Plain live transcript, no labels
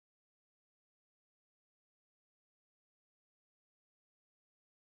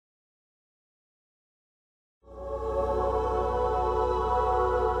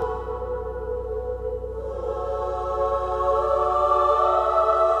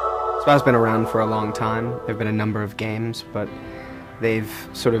Spyro's been around for a long time. There have been a number of games, but they've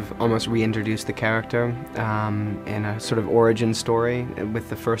sort of almost reintroduced the character in a sort of origin story with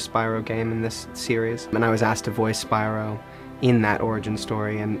the first Spyro game in this series. And I was asked to voice Spyro in that origin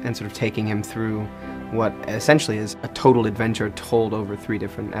story and sort of taking him through what essentially is a total adventure told over 3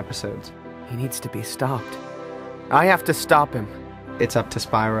 different episodes. He needs to be stopped. I have to stop him. It's up to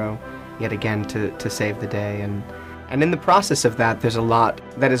Spyro, yet again, to save the day. And in the process of that, there's a lot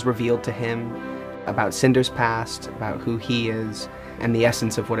that is revealed to him about Cinder's past, about who he is, and the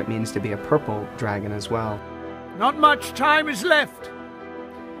essence of what it means to be a purple dragon as well. Not much time is left.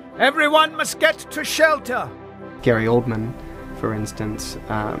 Everyone must get to shelter. Gary Oldman, for instance,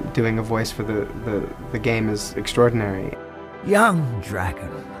 doing a voice for the game is extraordinary. Young dragon,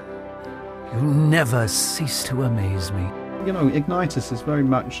 you'll never cease to amaze me. You know, Ignitus is very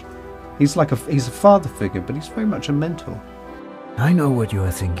much, he's a father figure, but he's very much a mentor. I know what you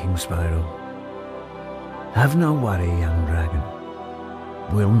are thinking, Spyro. Have no worry, young dragon.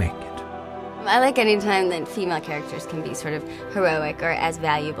 We'll make it. I like any time that female characters can be sort of heroic or as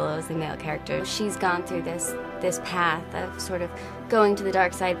valuable as the male character. She's gone through this path of sort of going to the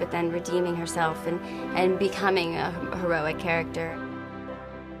dark side but then redeeming herself and becoming a heroic character.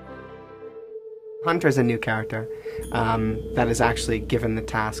 Hunter's a new character that is actually given the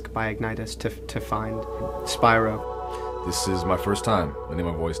task by Ignitus to find Spyro. This is my first time lending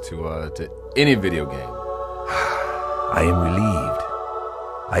my voice to any video game. I am relieved.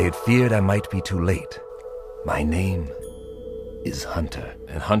 I had feared I might be too late. My name is Hunter.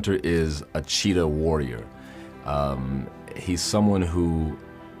 And Hunter is a cheetah warrior. He's someone who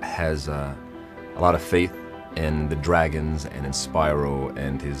has a lot of faith in the dragons and in Spyro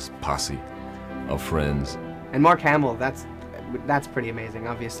and his posse of friends. And Mark Hamill, that's pretty amazing.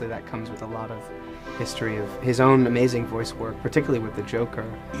 Obviously that comes with a lot of history of his own amazing voice work, particularly with the Joker.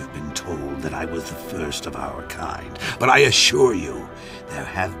 You've been told that I was the first of our kind, but I assure you, there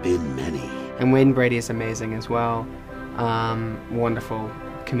have been many. And Wayne Brady is amazing as well. Wonderful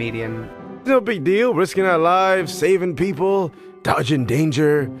comedian. No big deal, risking our lives, saving people, dodging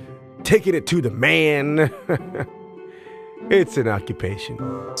danger, taking it to the man. It's an occupation.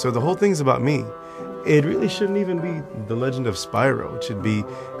 So the whole thing's about me. It really shouldn't even be The Legend of Spyro. It should be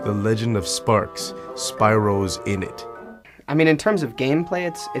The Legend of Sparks. Spyro's in it. I mean, in terms of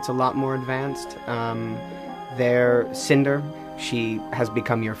gameplay, it's a lot more advanced. Cinder, she has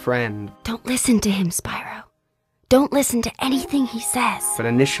become your friend. Don't listen to him, Spyro. Don't listen to anything he says. But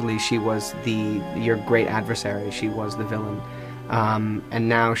initially, she was your great adversary. She was the villain. And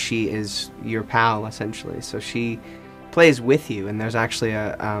now she is your pal, essentially. So she plays with you, and there's actually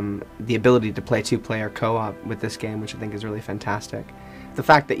the ability to play 2-player co-op with this game, which I think is really fantastic. The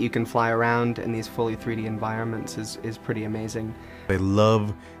fact that you can fly around in these fully 3D environments is pretty amazing. I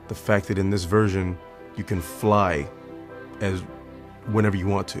love the fact that in this version, you can fly as whenever you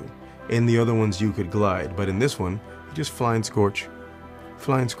want to. In the other ones, you could glide, but in this one, you just fly and scorch.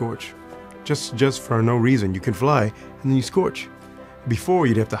 Fly and scorch. Just for no reason. You can fly, and then you scorch. Before,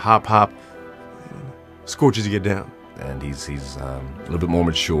 you'd have to hop, scorch as you get down. And he's a little bit more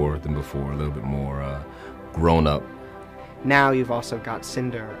mature than before, a little bit more grown up. Now you've also got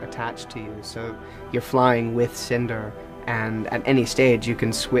Cinder attached to you, so you're flying with Cinder, and at any stage you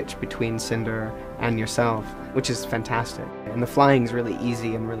can switch between Cinder and yourself, which is fantastic. And the flying's really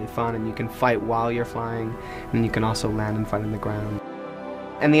easy and really fun, and you can fight while you're flying, and you can also land and fight on the ground.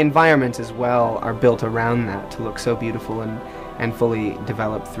 And the environments as well are built around that to look so beautiful and fully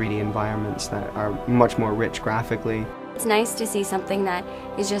developed 3D environments that are much more rich graphically. It's nice to see something that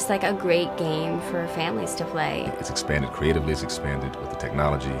is just like a great game for families to play. It's expanded creatively, it's expanded with the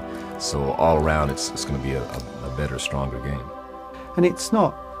technology, so all around it's going to be a better, stronger game. And it's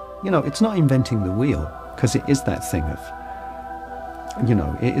not, it's not inventing the wheel, because it is that thing of,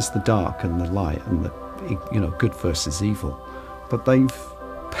 it is the dark and the light and the, good versus evil. But they've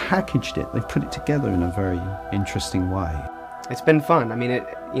packaged it, they've put it together in a very interesting way. It's been fun. I mean,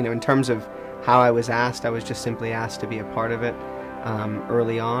 in terms of how I was asked, I was just simply asked to be a part of it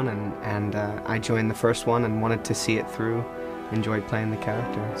early on, and I joined the first one and wanted to see it through. Enjoyed playing the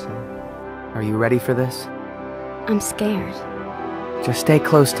character. So, are you ready for this? I'm scared. Just stay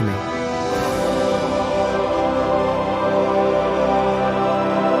close to me.